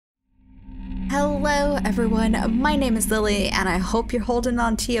Hello everyone, my name is Lily and I hope you're holding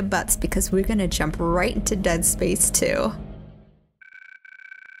on to your butts because we're gonna jump right into Dead Space 2.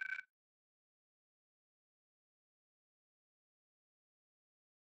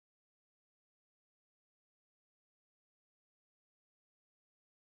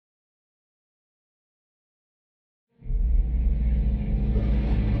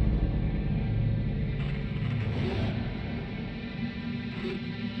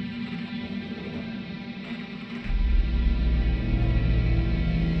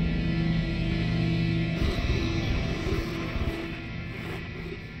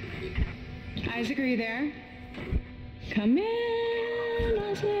 Isaac, are you there? Come in,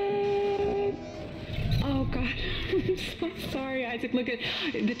 Isaac. Oh God, I'm so sorry, Isaac. Look at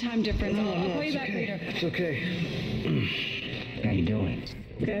the time difference. I'll call you back later. It's okay. How you doing?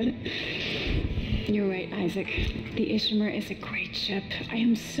 Good. You're right, Isaac. The Ishimar is a great ship. I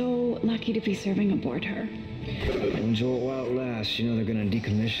am so lucky to be serving aboard her. Enjoy it while it lasts. You know they're gonna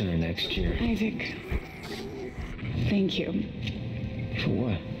decommission her next year. Isaac, thank you. For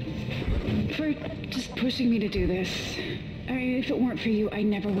what? For just pushing me to do this. I mean, if it weren't for you, I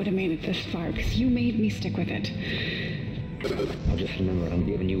never would have made it this far, because you made me stick with it. I'll just remember, I'm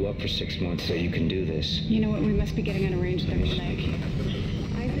giving you up for 6 months so you can do this. You know what? We must be getting on a range thermostat.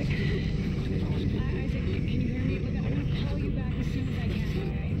 Isaac? Isaac, can you hear me? Look, I'm gonna call you back as soon as I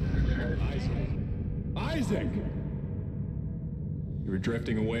can, okay? Isaac! You were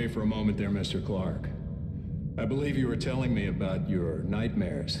drifting away for a moment there, Mr. Clark. I believe you were telling me about your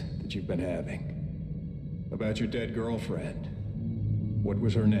nightmares that you've been having. About your dead girlfriend. What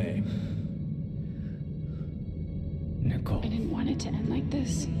was her name? Nicole. I didn't want it to end like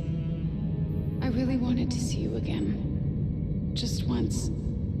this. I really wanted to see you again. Just once.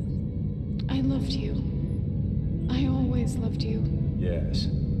 I loved you. I always loved you. Yes.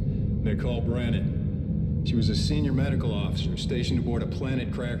 Nicole Brennan. She was a senior medical officer stationed aboard a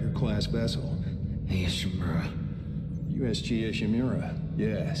Planet Cracker-class vessel. Hey, Ishimura. USG Ishimura,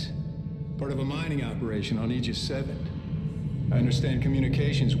 yes. Part of a mining operation on Aegis 7. I understand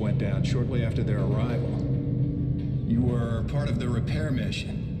communications went down shortly after their arrival. You were part of the repair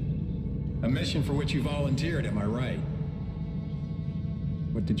mission. A mission for which you volunteered, am I right?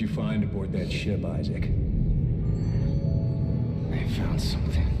 What did you find aboard that ship, Isaac? They found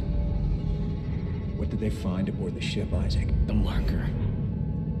something. What did they find aboard the ship, Isaac? The marker.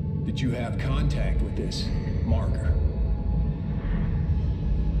 Did you have contact with this marker?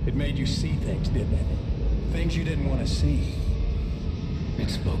 It made you see things, didn't it? Things you didn't want to see.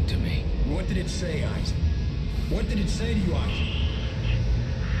 It spoke to me. What did it say, Isaac? What did it say to you, Isaac?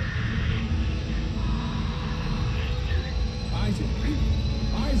 Isaac?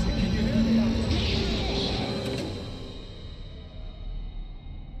 Isaac, can you hear me?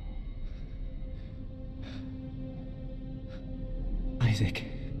 Isaac.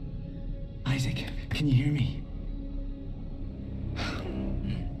 Isaac, can you hear me?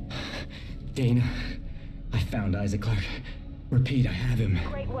 Dana, I found Isaac Clark. Repeat, I have him.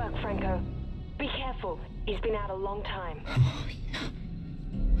 Great work, Franco. Be careful. He's been out a long time. Oh, yeah.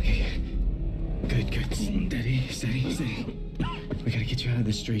 Okay. Good. Steady. We gotta get you out of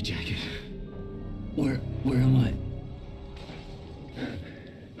this straitjacket. Where am I?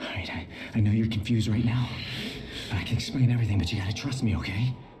 Alright, I know you're confused right now. I can explain everything, but you gotta trust me,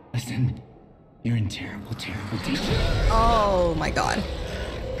 okay? Listen, you're in terrible danger. Oh my god.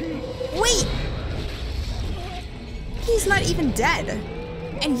 Wait! He's not even dead.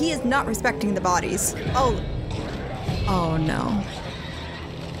 And he is not respecting the bodies. Oh no.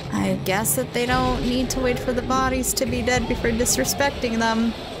 I guess that they don't need to wait for the bodies to be dead before disrespecting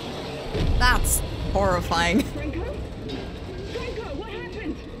them. That's horrifying. Franco? Franco, what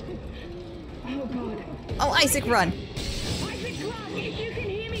happened? Oh God. Oh, Isaac, run. Isaac Clark, if you can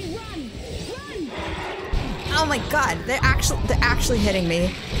hear me, run! Oh my god, they're actually hitting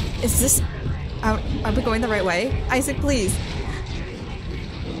me. Is this... Are we going the right way? Isaac, please.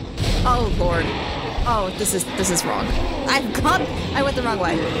 Oh lord. Oh, this is wrong. I went the wrong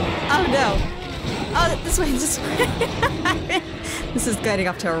way. Oh no. Oh, this way. This is getting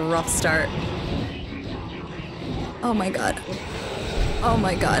off to a rough start. Oh my god. Oh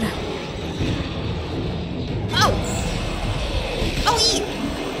my god. Oh! Oh, eat!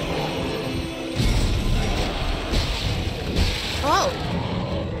 Oh!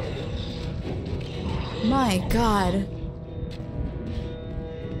 My god.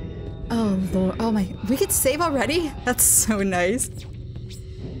 Oh lord. Oh my. We could save already? That's so nice.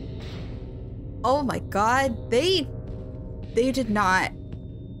 Oh my god. They did not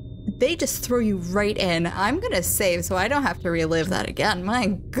they just throw you right in. I'm gonna save so I don't have to relive that again. My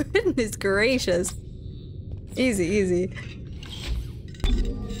goodness gracious. Easy, easy.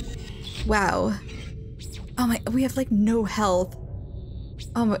 Wow. Oh my, we have like no health.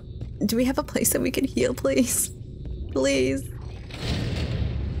 Do we have a place that we can heal, please? Please.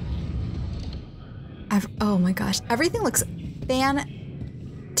 Oh my gosh, everything looks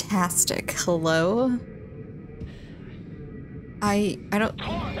fantastic. Hello? I don't.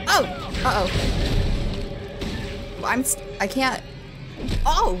 Oh! Uh-oh. I can't.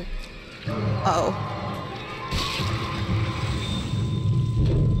 Oh! Uh-oh.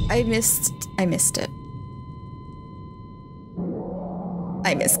 I missed it.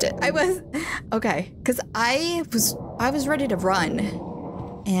 I missed it. I was okay, because I was ready to run,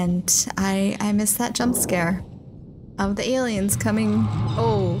 and I missed that jump scare of the aliens coming.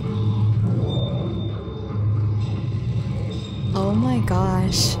 Oh my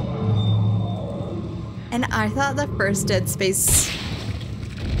gosh. And I thought the first Dead Space.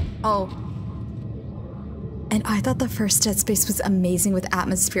 And I thought the first Dead Space was amazing with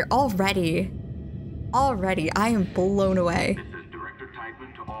atmosphere already. I am blown away. This is Director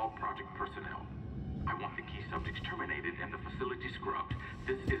Tiedemann to all project personnel. I want the key subjects terminated and the facility scrubbed.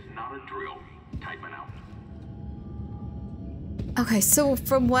 This is not a drill. Tiedemann out. Okay, so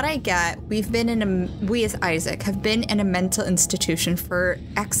from what I get, we as Isaac have been in a mental institution for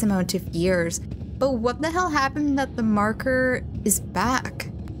X amount of years. But what the hell happened that the marker is back?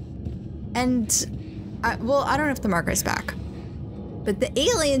 And, well, I don't know if the marker is back. But the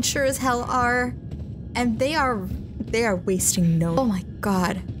aliens sure as hell are. And they are wasting no. Oh my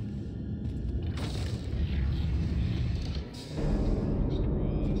god.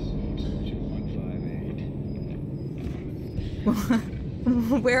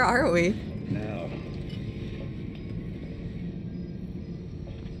 Where are we? Now.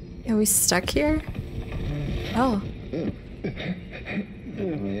 Are we stuck here? Oh.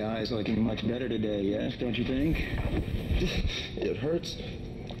 The eye's looking much better today, yes, don't you think? It hurts.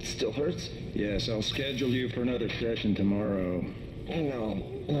 It still hurts. Yes, I'll schedule you for another session tomorrow.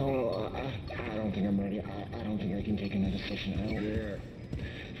 No, I don't think I'm ready. I don't think I can take another session. There.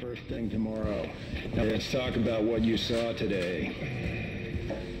 First thing tomorrow. Now let's talk about what you saw today.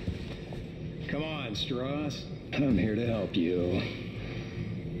 Come on, Strauss. I'm here to help you.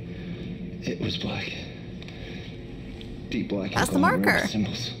 It was black. Deep black. That's the marker.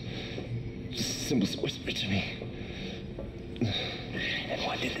 Symbols whispered to me. And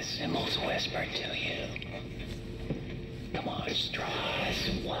what did the symbols whisper to you? Come on, Strauss.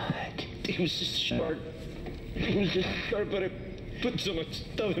 What? It was just sharp. But it put so much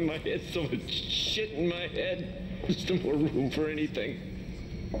stuff in my head, so much shit in my head. There's no more room for anything.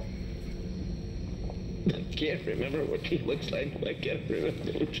 I can't remember what he looks like. I can't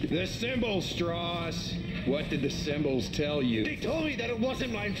remember what he... The symbols, Strauss. What did the symbols tell you? They told me that it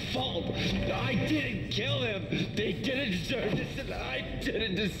wasn't my fault. I didn't kill him. They didn't deserve this, and I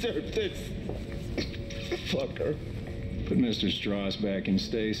didn't deserve this. Fucker. Put Mr. Strauss back in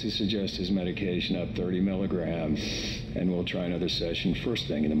stasis, adjust his medication up 30 milligrams, and we'll try another session first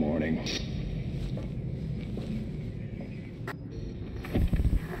thing in the morning.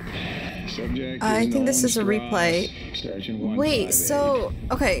 Subject I think this is a Strauss, replay. Station Wait, 158. so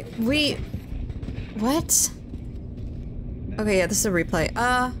okay, what? Okay, yeah, this is a replay.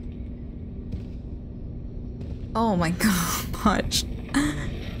 Oh my gosh.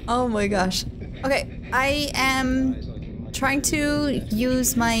 Oh my gosh. Okay, I am trying to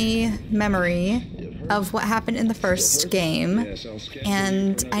use my memory of what happened in the first game,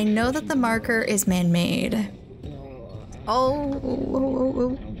 and I know that the marker is man-made.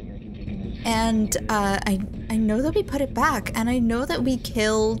 And I know that we put it back, and I know that we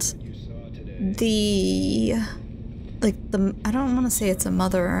killed the I don't want to say it's a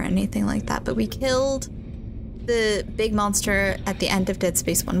mother or anything like that, but we killed the big monster at the end of Dead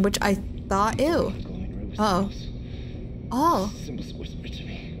Space 1, which I thought, ew. Oh,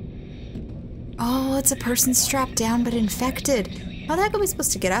 it's a person strapped down but infected. How the heck are we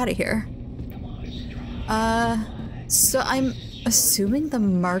supposed to get out of here? So I'm assuming the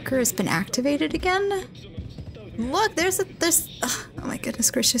marker has been activated again? Look, there's oh my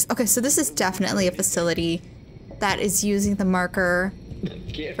goodness gracious. Okay, so this is definitely a facility that is using the marker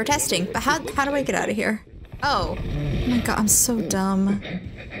for testing. But how do I get out of here? Oh my god, I'm so dumb.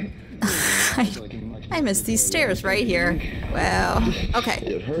 I missed these stairs right here. Wow.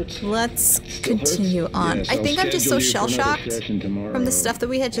 Okay, let's continue on. I think I'm just so shell-shocked from the stuff that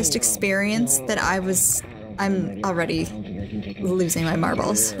we had just experienced that I'm already losing my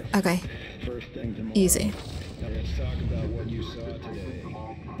marbles. Okay. Easy.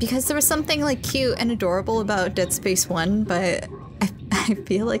 Because there was something like cute and adorable about Dead Space 1, but I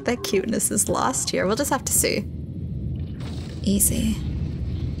feel like that cuteness is lost here. We'll just have to see. Easy.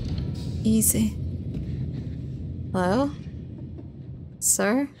 Easy. Hello?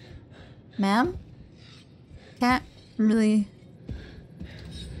 Sir? Ma'am? Can't really...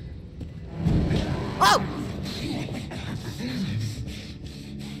 Oh!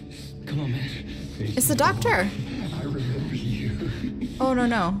 Come on, man. It's the doctor. I remember you. Oh,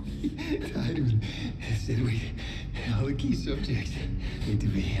 no. Tiedemann said all the key subjects need to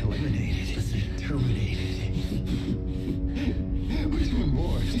be eliminated, terminated. Which one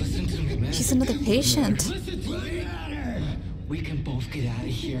more? Listen to me, man. He's another patient. Listen to me. We can both get out of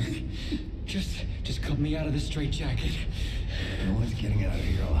here. Just cut me out of this straitjacket. No one's getting out of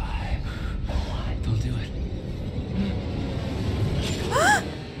here alive. No one. Don't do it.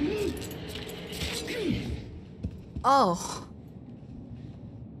 Oh.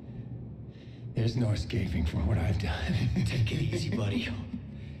 There's no escaping from what I've done. Take it easy, buddy.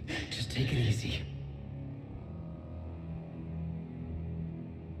 Just take it easy.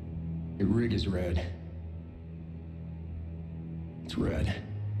 Your rig is red. It's red.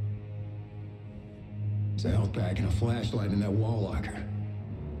 There's a health pack and a flashlight in that wall locker.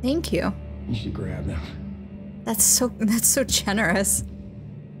 Thank you. You should grab them. That's so generous.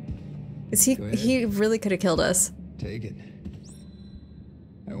 'Cause he really could have killed us. Take it.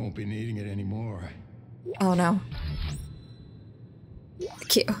 I won't be needing it anymore. Oh no.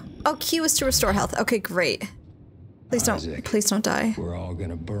 Q. Oh, Q is to restore health. Okay, great. Please Isaac, don't die. We're all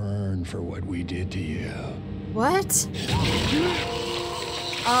gonna burn for what we did to you. What?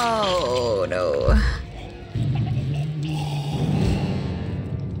 Oh no.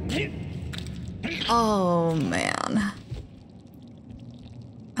 Oh man.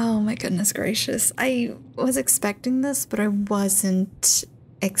 Oh my goodness gracious. I was expecting this, but I wasn't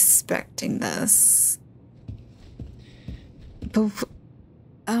expecting this. But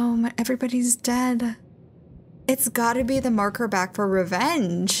oh my, everybody's dead. It's gotta be the marker back for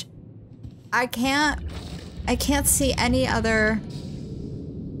revenge. I can't see any other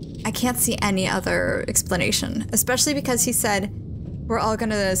explanation, especially because he said we're all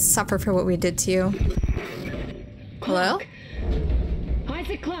gonna suffer for what we did to you. Hello?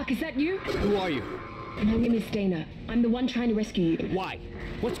 Isaac Clarke, is that you? Who are you? My name is Dana. I'm the one trying to rescue you. Why?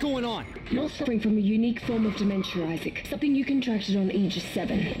 What's going on? You're suffering from a unique form of dementia, Isaac. Something you contracted on Aegis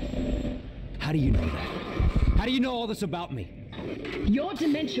 7. How do you know that? How do you know all this about me? Your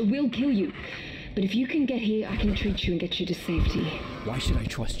dementia will kill you. But if you can get here, I can treat you and get you to safety. Why should I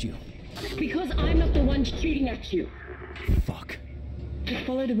trust you? Because I'm not the one shooting at you. Fuck. Just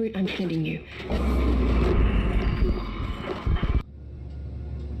follow the route I'm sending you.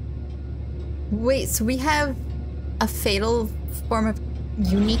 Wait, so we have a fatal form of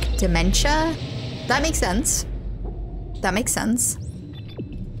unique dementia? That makes sense. That makes sense.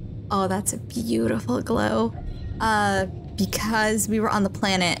 Oh, that's a beautiful glow. Because we were on the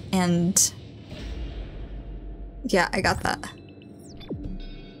planet and... Yeah, I got that.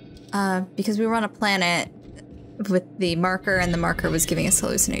 Because we were on a planet with the marker and the marker was giving us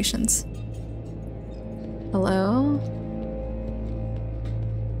hallucinations. Hello?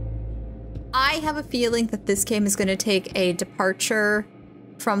 I have a feeling that this game is going to take a departure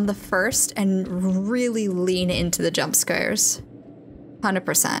from the first and really lean into the jump scares.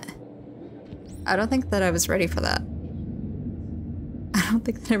 100%. I don't think that I was ready for that. I don't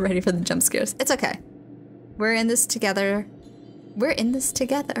think that I'm ready for the jump scares. It's okay. We're in this together. We're in this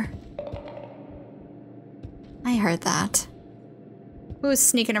together. I heard that. Who's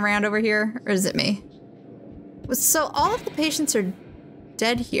sneaking around over here? Or is it me? So all of the patients are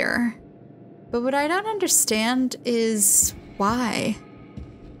dead here. But what I don't understand is why?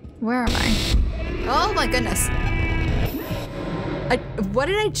 Where am I? Oh my goodness. What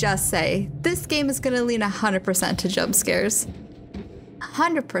did I just say? This game is gonna lean 100% to jump scares.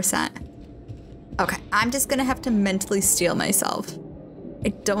 100%. Okay, I'm just gonna have to mentally steel myself. I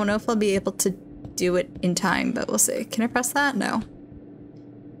don't know if I'll be able to do it in time, but we'll see. Can I press that? No.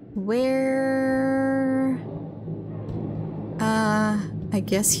 Where? I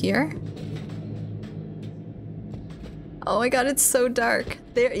guess here? Oh my god, it's so dark.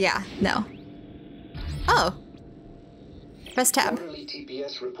 There, yeah, no. Oh. Press tab. Quarterly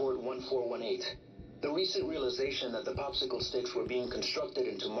TPS report 1418. The recent realization that the popsicle sticks were being constructed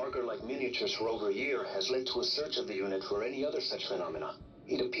into marker-like miniatures for over a year has led to a search of the unit for any other such phenomena.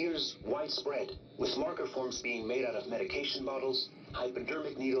 It appears widespread, with marker forms being made out of medication bottles,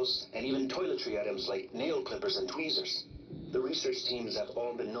 hypodermic needles, and even toiletry items like nail clippers and tweezers. The research teams have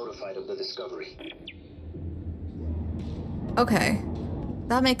all been notified of the discovery. Okay.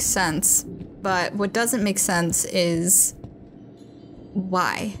 That makes sense. But what doesn't make sense is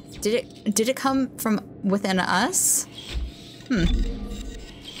why? Did it come from within us?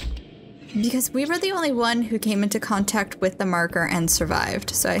 Because we were the only one who came into contact with the marker and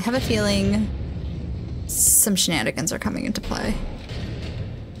survived. So I have a feeling some shenanigans are coming into play.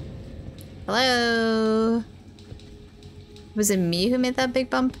 Hello? Was it me who made that big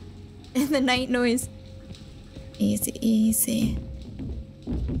bump in the night noise? Easy, easy.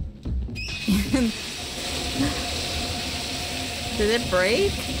 Did it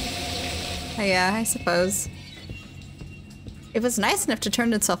break? Oh, yeah, I suppose. It was nice enough to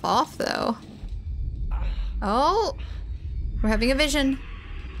turn itself off, though. Oh! We're having a vision.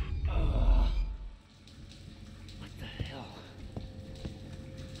 What the hell?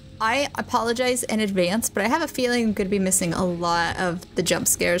 I apologize in advance, but I have a feeling I'm gonna be missing a lot of the jump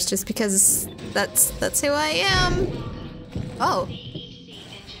scares just because that's who I am. Oh.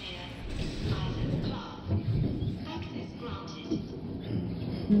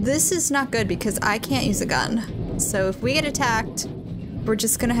 This is not good because I can't use a gun. So if we get attacked, we're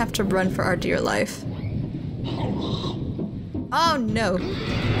just gonna have to run for our dear life. Oh no.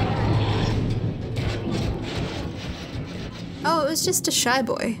 Oh, it was just a shy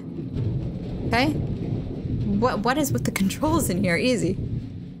boy. Okay. What is with the controls in here? Easy.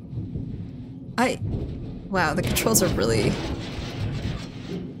 Wow, the controls are really...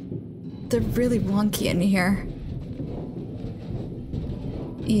 They're really wonky in here.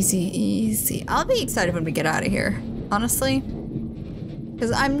 Easy, easy. I'll be excited when we get out of here, honestly.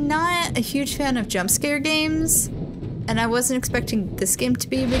 Because I'm not a huge fan of jump scare games, and I wasn't expecting this game to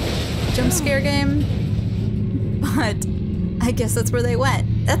be a big jump scare game. But I guess that's where they went.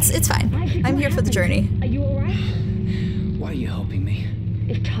 It's fine. I'm here for the journey. Are you alright? Why are you helping me?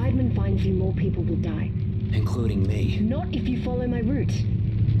 If Tideman finds you, more people will die. Including me. Not if you follow my route.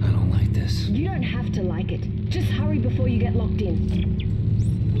 I don't like this. You don't have to like it. Just hurry before you get locked in.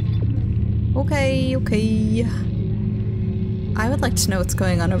 Okay, okay. I would like to know what's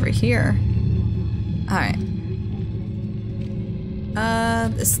going on over here. Alright.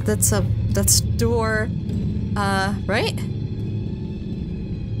 That's door. Right?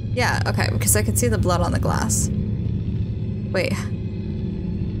 Yeah, okay, because I can see the blood on the glass. Wait.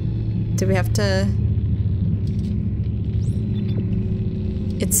 Do we have to...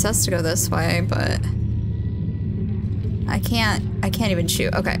 It says to go this way, but... I can't even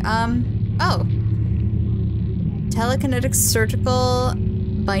shoot. Okay, oh. Telekinetic surgical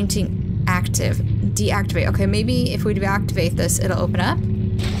binding active. Deactivate. Okay, maybe if we deactivate this, it'll open up. I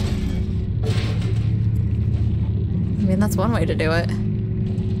mean, that's one way to do it.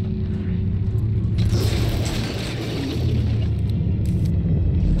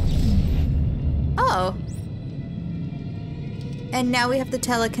 Oh. And now we have the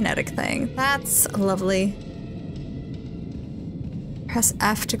telekinetic thing. That's lovely. Press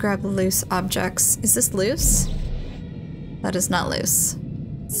F to grab loose objects. Is this loose? That is not loose.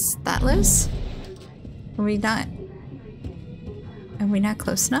 Is that loose? Are we not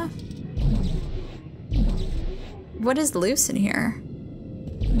close enough? What is loose in here?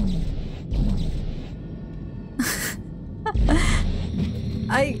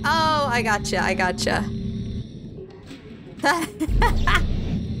 I gotcha.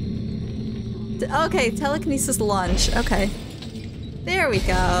 Okay, telekinesis launch. Okay. There we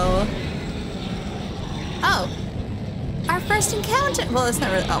go. Oh. Our first encounter. Well, it's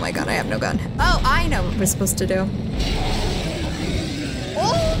not really. Oh my god, I have no gun. Oh, I know what we're supposed to do.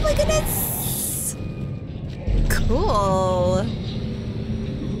 Oh my goodness. Cool.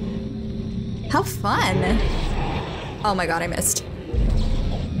 How fun. Oh my god, I missed.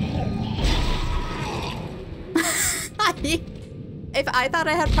 If I thought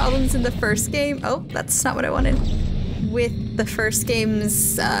I had problems in the first game, oh, that's not what I wanted. With the first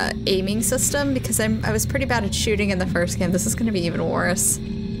game's aiming system, because I was pretty bad at shooting in the first game. This is going to be even worse,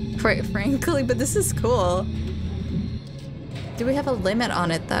 quite frankly, but this is cool. Do we have a limit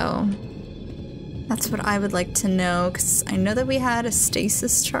on it, though? That's what I would like to know, because I know that we had a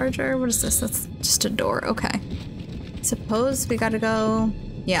stasis charger. What is this? That's just a door. Okay. Suppose we gotta go...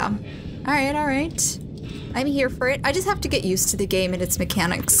 Yeah. Alright, alright. I'm here for it. I just have to get used to the game and its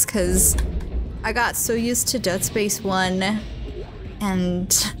mechanics, because I got so used to Dead Space 1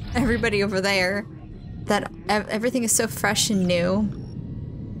 and everybody over there that everything is so fresh and new.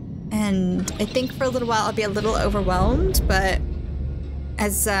 And I think for a little while I'll be a little overwhelmed, but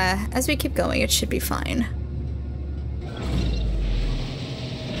as we keep going, it should be fine.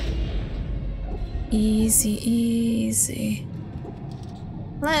 Easy, easy.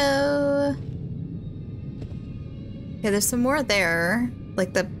 Hello. Okay, there's some more there.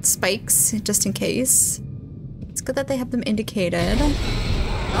 like the spikes, just in case. It's good that they have them indicated.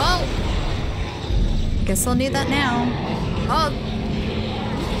 Oh! I guess I'll need that now. Oh!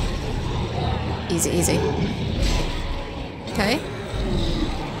 Easy, easy. Okay.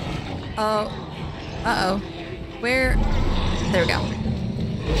 Oh. Uh-oh. Where? There we go.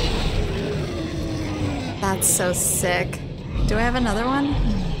 That's so sick. Do I have another one?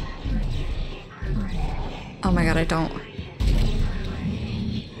 Oh my god, I don't.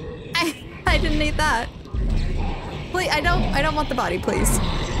 I didn't need that. Please, I don't want the body, please.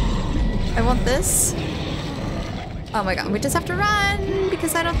 I want this. Oh my god, we just have to run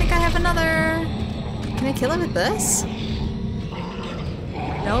because I don't think I have another. Can I kill it with this?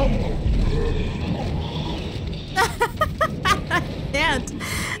 Nope. I can't.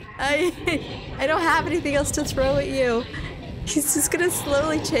 I don't have anything else to throw at you. He's just gonna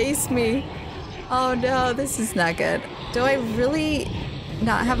slowly chase me. Oh no, this is not good. Do I really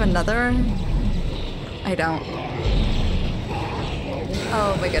not have another? I don't.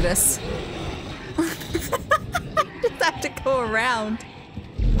 Oh my goodness. Just have to go around.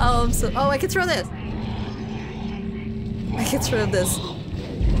 Oh, I can throw this. I can throw this.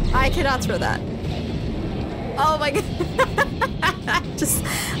 I cannot throw that. Oh my god. Let's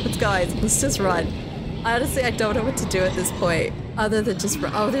go, guys. Let's just run. Honestly, I don't know what to do at this point. Other than just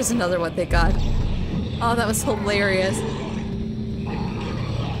run. Oh, there's another one, thank god. Oh, that was hilarious.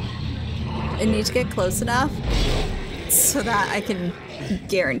 I need to get close enough so that I can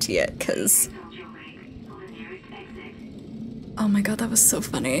guarantee it, because... Oh my god, that was so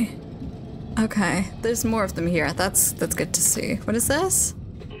funny. Okay, there's more of them here. That's good to see. What is this?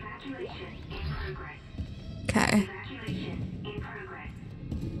 Okay.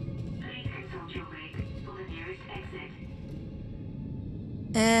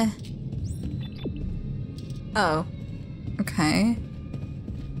 Oh. Okay.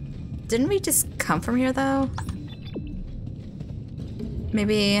 Didn't we just come from here, though?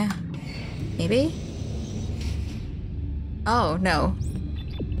 Maybe... Maybe? Oh, no.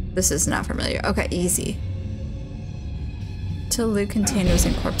 This is not familiar. Okay, easy. To loot containers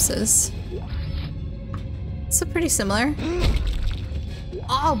and corpses. So pretty similar.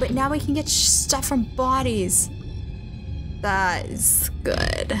 Oh, but now we can get stuff from bodies. That is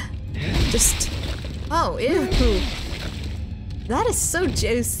good. Just... Oh, ew. That is so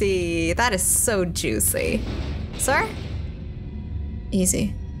juicy. That is so juicy. Sir?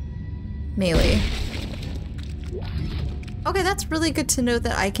 Easy. Melee. Okay, that's really good to know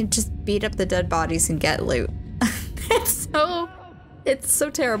that I can just beat up the dead bodies and get loot. It's so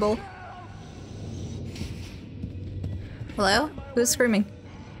terrible. Hello? Who's screaming?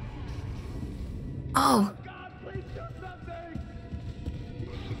 Oh.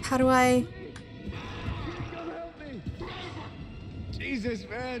 How do I... Jesus,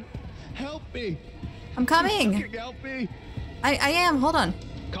 man. Help me. I'm coming. Help me. I am. Hold on.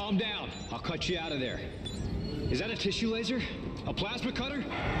 Calm down. I'll cut you out of there. Is that a tissue laser? A plasma cutter?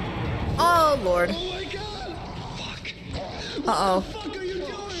 Oh, Lord. Oh my god. Fuck. Uh-oh. What the fuck are you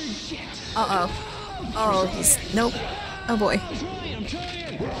doing? Shit. Uh-oh. Oh, he's... Nope. Oh, boy. I'm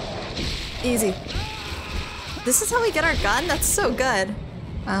trying. Easy. This is how we get our gun? That's so good.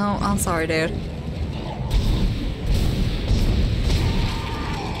 Oh, I'm sorry, dude.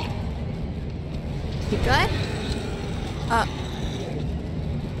 You good?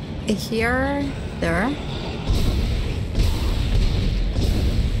 Here, there.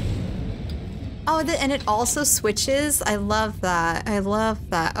 Oh, and it also switches. I love that. I love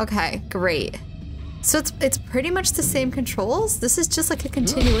that. Okay, great. So it's pretty much the same controls. This is just like a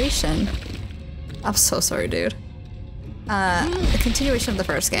continuation. I'm so sorry, dude. A continuation of the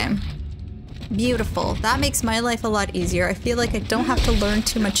first game. Beautiful. That makes my life a lot easier. I feel like I don't have to learn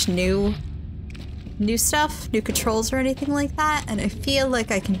too much new stuff, new controls or anything like that, and I feel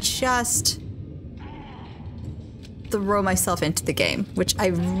like I can just throw myself into the game, which I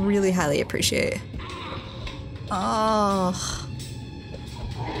really highly appreciate. Oh.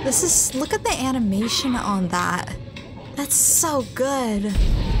 This is, look at the animation on that. That's so good.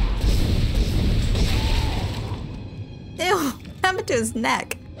 Ew, what happened to his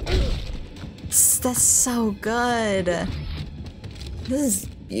neck? That's so good. This is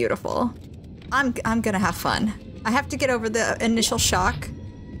beautiful. I'm gonna have fun. I have to get over the initial shock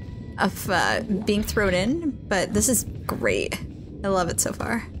of being thrown in, but this is great. I love it so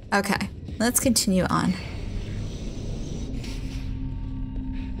far. Okay, let's continue on.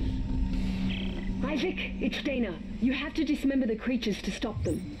 Isaac, it's Dana. You have to dismember the creatures to stop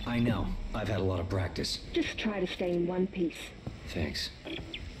them. I know. I've had a lot of practice. Just try to stay in one piece. Thanks.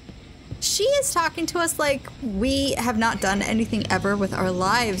 She is talking to us like we have not done anything ever with our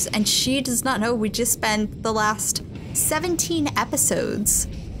lives, and she does not know we just spent the last 17 episodes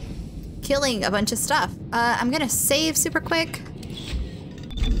killing a bunch of stuff. I'm gonna save super quick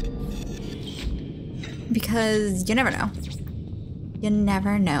because you never know. You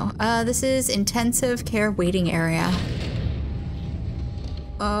never know. This is intensive care waiting area.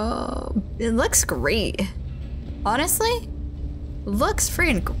 Oh, it looks great. Honestly, looks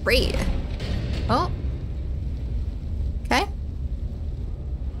freaking great. Oh. Okay.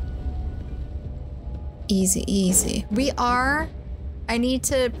 Easy, easy. I need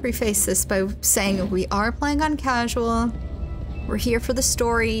to preface this by saying we are playing on casual. We're here for the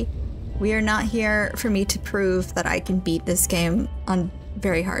story. We are not here for me to prove that I can beat this game on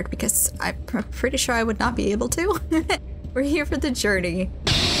very hard, because I'm pretty sure I would not be able to. We're here for the journey.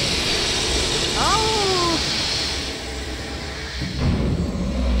 Oh!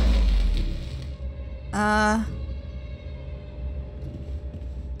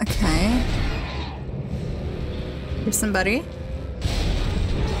 Okay. Here's somebody.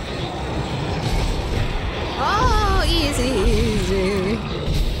 Oh, easy, easy.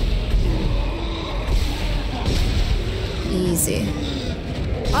 Easy.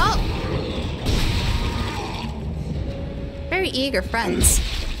 Oh! Very eager friends.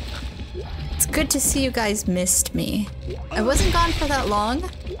 It's good to see you guys missed me. I wasn't gone for that long,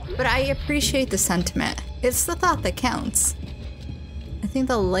 but I appreciate the sentiment. It's the thought that counts. I think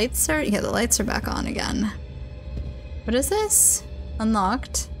the lights are, yeah, the lights are back on again. What is this?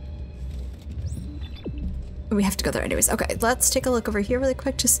 Unlocked. We have to go there anyways. Okay, let's take a look over here really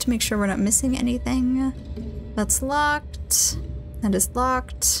quick just to make sure we're not missing anything. That's locked. That is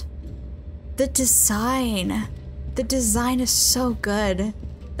locked. The design. The design is so good.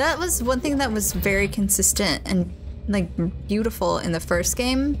 That was one thing that was very consistent and like beautiful in the first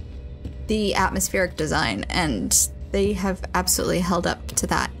game. The atmospheric design, and they have absolutely held up to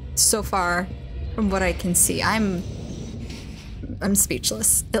that so far from what I can see. I'm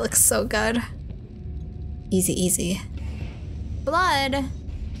speechless. It looks so good. Easy, easy. Blood.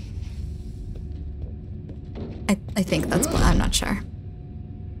 I think that's blood. I'm not sure.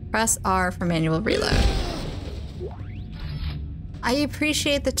 Press R for manual reload. I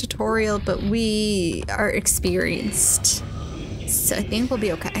appreciate the tutorial, but we are experienced, so I think we'll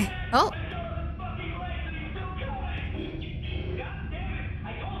be okay. Oh!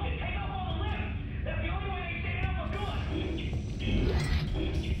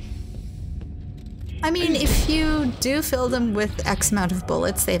 I mean, if you do fill them with X amount of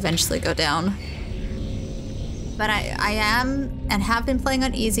bullets, they eventually go down. But I am and have been playing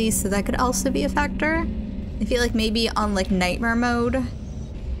on easy, so that could also be a factor. I feel like maybe on like nightmare mode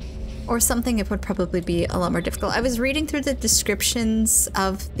or something, it would probably be a lot more difficult. I was reading through the descriptions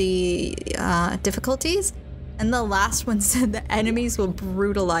of the difficulties, and the last one said the enemies will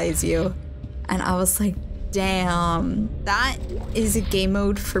brutalize you. And I was like, damn, that is a game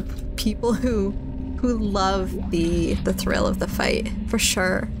mode for people who love the thrill of the fight, for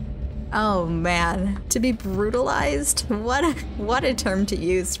sure. Oh man, to be brutalized? What a term to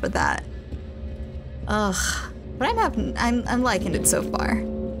use for that. Ugh, but I'm liking it so far.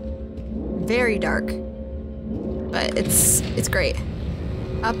 Very dark, but it's great.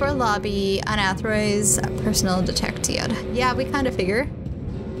 Upper lobby, unauthorized personnel detected. Yeah, we kind of figure.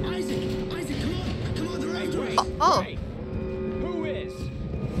 Isaac, come on, they're after us. Oh. Hey, who is?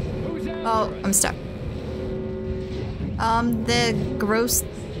 Who's after Oh, us? I'm stuck. The gross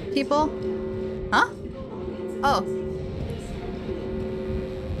people? Huh? Oh.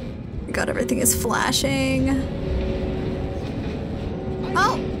 God, everything is flashing.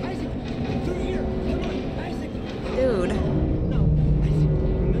 Oh! Isaac, through here. Come on, Isaac. Dude. No, Isaac,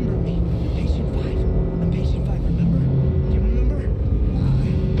 remember me. Patient 5. I'm patient 5, remember? Do you remember?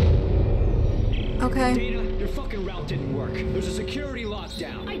 Okay. Dana, your fucking route didn't work. There's a security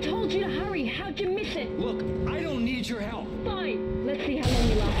lockdown. I told you to hurry. How'd you miss it? Look, I don't need your help. Fine. Let's see how long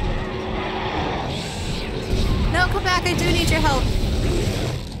you last. No, come back. I do need your help.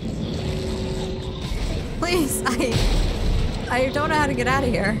 Please, I don't know how to get out of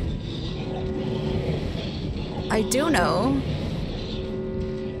here. I do know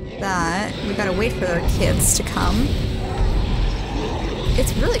that we gotta wait for our kids to come.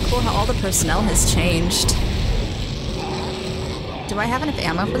 It's really cool how all the personnel has changed. Do I have enough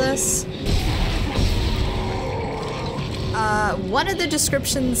ammo for this? One of the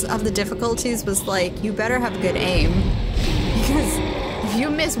descriptions of the difficulties was like, you better have good aim, because if you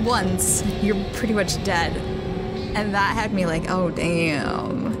miss once, you're pretty much dead. And that had me like, oh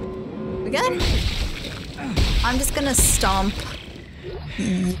damn. We good? I'm just gonna stomp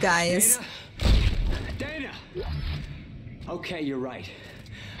You guys. Dana! Okay, you're right.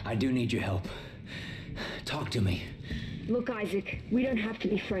 I do need your help. Talk to me. Look, Isaac, we don't have to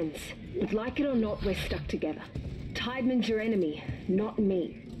be friends. But like it or not, we're stuck together. Tideman's your enemy, not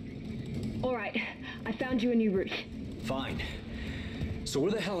me. All right, I found you a new route. Fine. So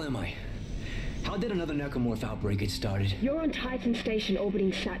where the hell am I? How did another necromorph outbreak get started? You're on Titan Station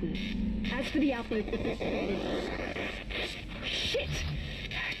orbiting Saturn. As for the outbreak... Shit!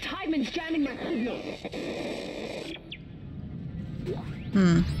 Tideman's jamming my signal.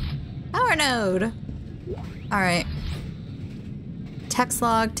 Power node. All right. Text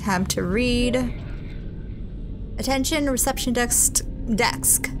log, tab to read. Attention, reception desk.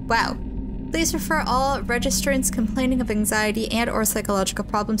 Wow. Please refer all registrants complaining of anxiety and or psychological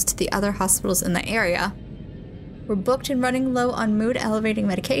problems to the other hospitals in the area. We're booked and running low on mood-elevating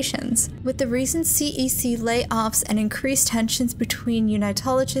medications. With the recent CEC layoffs and increased tensions between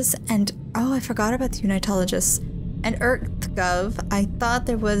unitologists and... Oh, I forgot about the unitologists. And EarthGov, I thought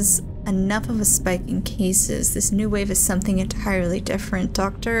there was enough of a spike in cases. This new wave is something entirely different.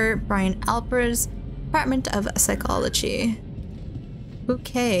 Dr. Brian Alpers, Department of Psychology.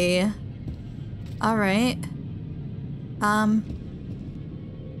 Okay. Alright.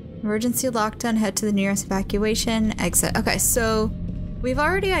 Emergency lockdown, head to the nearest evacuation, exit. Okay, so we've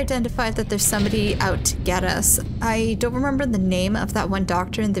already identified that there's somebody out to get us. I don't remember the name of that one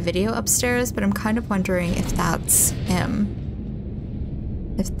doctor in the video upstairs, but I'm kind of wondering if that's him.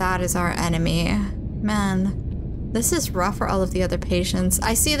 If that is our enemy. Man, this is rough for all of the other patients.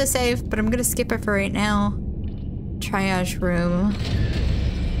 I see the save, but I'm gonna skip it for right now. Triage room.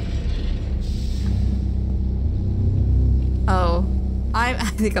 Oh, I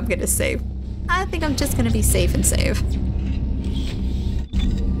think I'm gonna save. I think I'm just gonna be safe and save.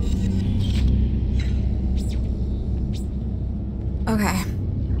 Okay.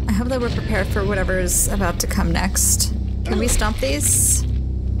 I hope that we're prepared for whatever is about to come next. Can we stomp these?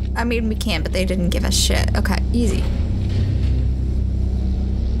 I mean, we can, but they didn't give us shit. Okay, easy.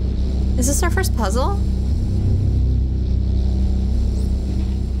 Is this our first puzzle?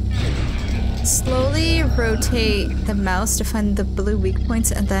 Slowly rotate the mouse to find the blue weak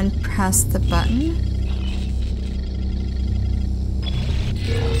points and then press the button.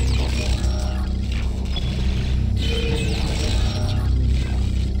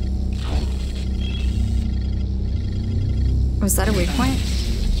 Was that a weak point?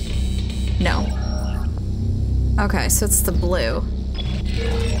 No. Okay, so it's the blue.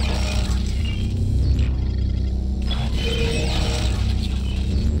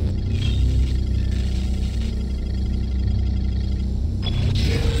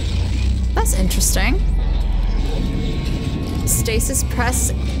 That's interesting. Stasis,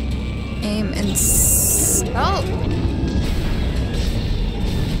 press, aim, and oh!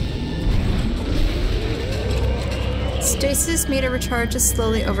 Stasis meter recharges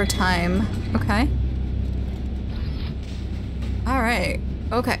slowly over time. Okay. Alright.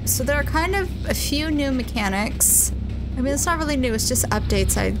 Okay, so there are kind of a few new mechanics. I mean, it's not really new, it's just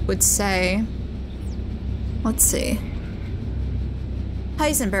updates, I would say. Let's see.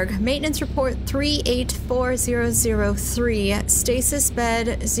 Heisenberg, maintenance report 384003, stasis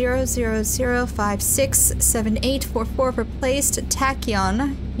bed 000567844 replaced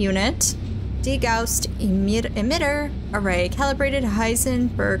tachyon unit, degaussed emitter array, calibrated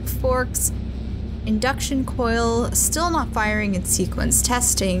Heisenberg forks, induction coil still not firing in sequence,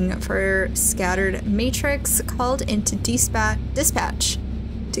 testing for scattered matrix, called into dispatch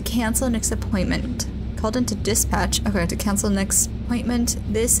to cancel next appointment. Called into dispatch. Okay, to cancel next appointment.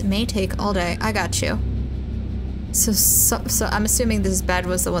 This may take all day. I got you. So I'm assuming this bed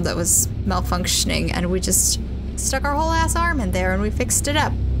was the one that was malfunctioning and we just stuck our whole ass arm in there and we fixed it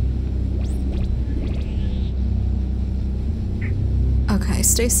up. Okay,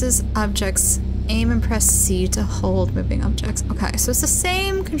 stasis objects. Aim and press C to hold moving objects. Okay, so it's the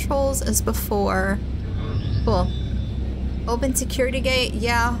same controls as before. Cool. Open security gate.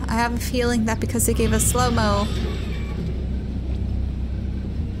 Yeah, I have a feeling that because they gave us slow-mo.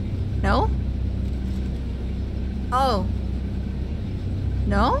 No? Oh.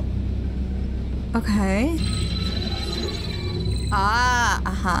 No? Okay. Ah,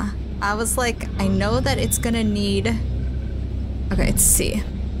 uh-huh. I was like, I know that it's gonna need... Okay, it's C.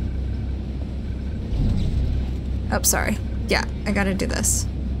 Oh, sorry. Yeah, I gotta do this.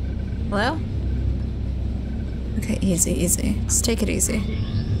 Hello? Okay, easy, easy. Let's take it easy.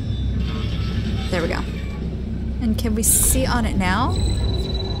 There we go. And can we see on it now?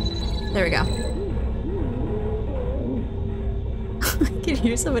 There we go. I can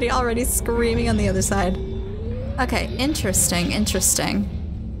hear somebody already screaming on the other side. Okay, interesting, interesting.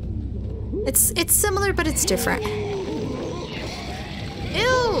 It's similar, but it's different.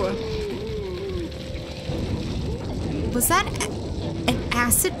 Ew! Was that an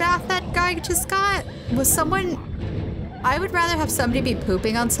acid bath that guy just got? Was someone... I would rather have somebody be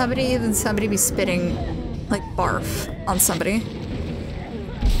pooping on somebody than somebody be spitting, like, barf on somebody.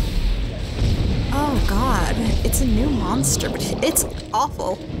 Oh god, it's a new monster, but it's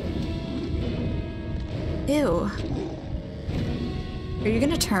awful. Ew. Are you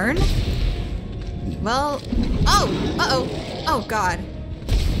gonna turn? Well, oh, uh-oh, oh god.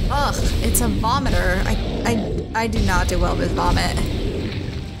 Ugh, it's a vomiter. I do not do well with vomit.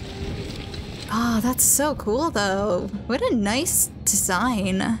 Oh, that's so cool though. What a nice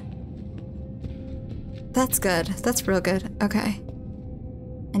design. That's good, that's real good, okay.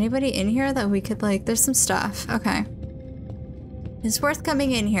 Anybody in here that we could like, there's some stuff, okay. It's worth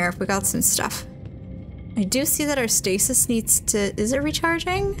coming in here if we got some stuff. I do see that our stasis needs to, is it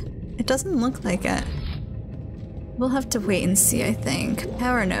recharging? It doesn't look like it. We'll have to wait and see, I think.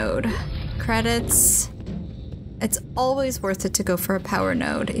 Power node, credits. It's always worth it to go for a power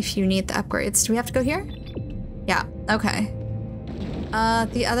node if you need the upgrades. Do we have to go here? Yeah, okay.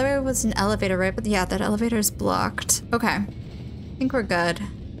 The other was an elevator, right? But yeah, that elevator is blocked. Okay, I think we're good.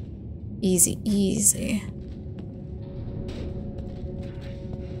 Easy, easy.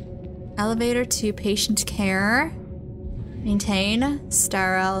 Elevator to patient care. Maintain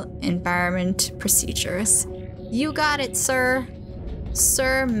sterile environment procedures. You got it, sir.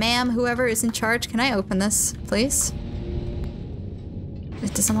 Sir, ma'am, whoever is in charge. Can I open this, please?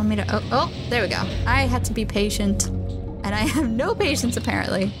 It doesn't want me to. Oh, there we go. I had to be patient. And I have no patience,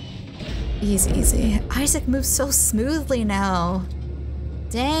 apparently. Easy, easy. Isaac moves so smoothly now.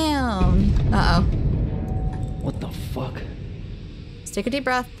 Damn. Uh-oh. What the fuck? Let's take a deep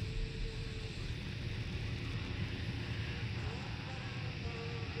breath.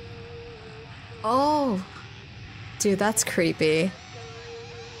 Oh. Dude, that's creepy.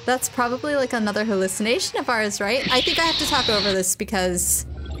 That's probably like another hallucination of ours, right? I think I have to talk over this because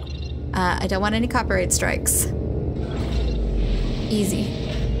I don't want any copyright strikes. Easy.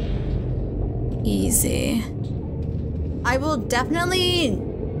 Easy. I will definitely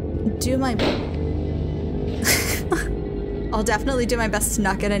do my... I'll definitely do my best to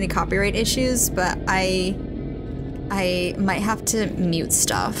not get any copyright issues, but I might have to mute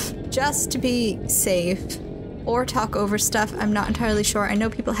stuff just to be safe. Or talk over stuff, I'm not entirely sure. I know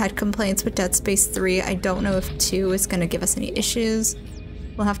people had complaints with Dead Space 3. I don't know if 2 is gonna give us any issues.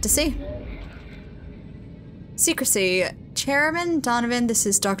 We'll have to see. Secrecy. Chairman Donovan, this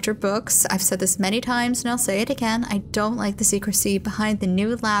is Dr. Books. I've said this many times and I'll say it again. I don't like the secrecy behind the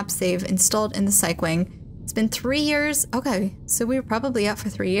new labs they've installed in the psych wing. It's been 3 years. Okay, so we were probably out for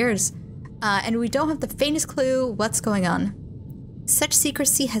 3 years. And we don't have the faintest clue what's going on. Such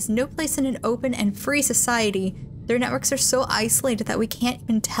secrecy has no place in an open and free society. Their networks are so isolated that we can't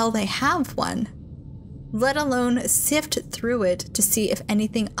even tell they have one, let alone sift through it to see if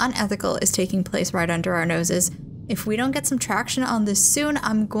anything unethical is taking place right under our noses. If we don't get some traction on this soon,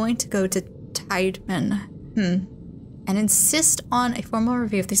 I'm going to go to Tideman and insist on a formal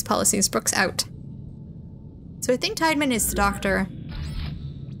review of these policies. Brooks out. So I think Tideman is the doctor.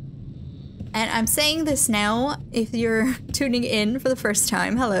 And I'm saying this now, if you're tuning in for the first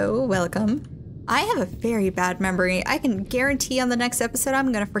time, hello, welcome. I have a very bad memory. I can guarantee on the next episode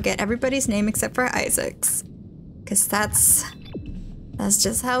I'm gonna forget everybody's name except for Isaac's. Because that's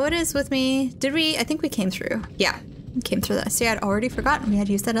just how it is with me. Did we? I think we came through. Yeah, we came through that. See, I'd already forgotten we had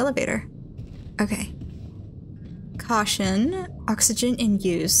used that elevator. Okay. Caution, oxygen in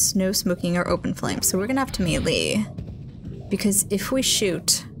use, no smoking or open flame. So we're gonna have to melee. Because if we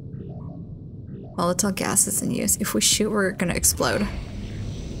shoot... volatile gases in use. If we shoot, we're gonna explode.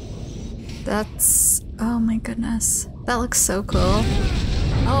 That's... oh my goodness. That looks so cool.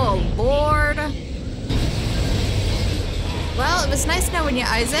 Oh lord. Well, it was nice knowing you,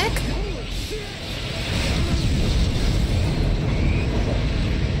 Isaac.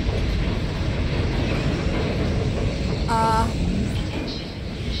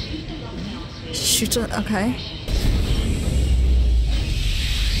 Shoot, okay.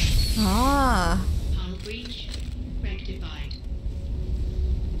 Ah.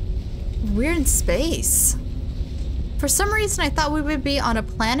 We're in space. For some reason, I thought we would be on a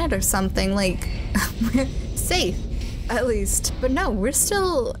planet or something, like, we're safe, at least. But no, we're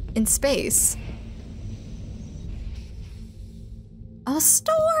still in space. A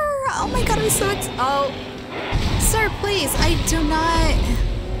store! Oh my god, I'm so excited. Oh. Sir, please, I do not...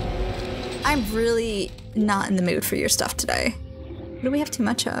 I'm really not in the mood for your stuff today. What do we have too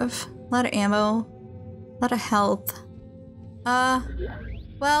much of? A lot of ammo. lot of health.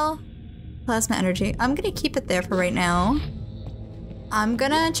 Well, plasma energy. I'm gonna keep it there for right now. I'm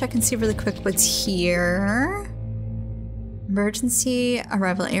gonna check and see really quick what's here. Emergency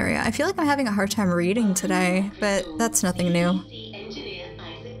arrival area. I feel like I'm having a hard time reading today, but that's nothing new.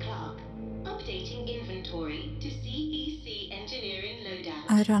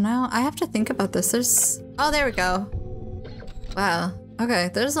 I don't know. I have to think about this. There's... Oh, there we go. Wow. Okay,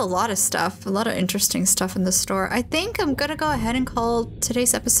 there's a lot of stuff. A lot of interesting stuff in the store. I think I'm gonna go ahead and call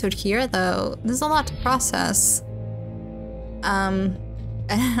today's episode here, though. There's a lot to process. And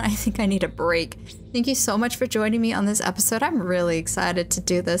I think I need a break. Thank you so much for joining me on this episode. I'm really excited to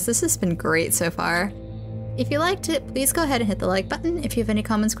do this. This has been great so far. If you liked it, please go ahead and hit the like button. If you have any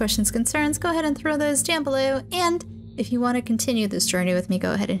comments, questions, concerns, go ahead and throw those down below. And if you want to continue this journey with me,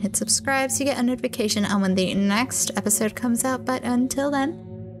 go ahead and hit subscribe so you get a notification on when the next episode comes out. But until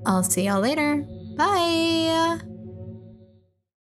then, I'll see y'all later. Bye!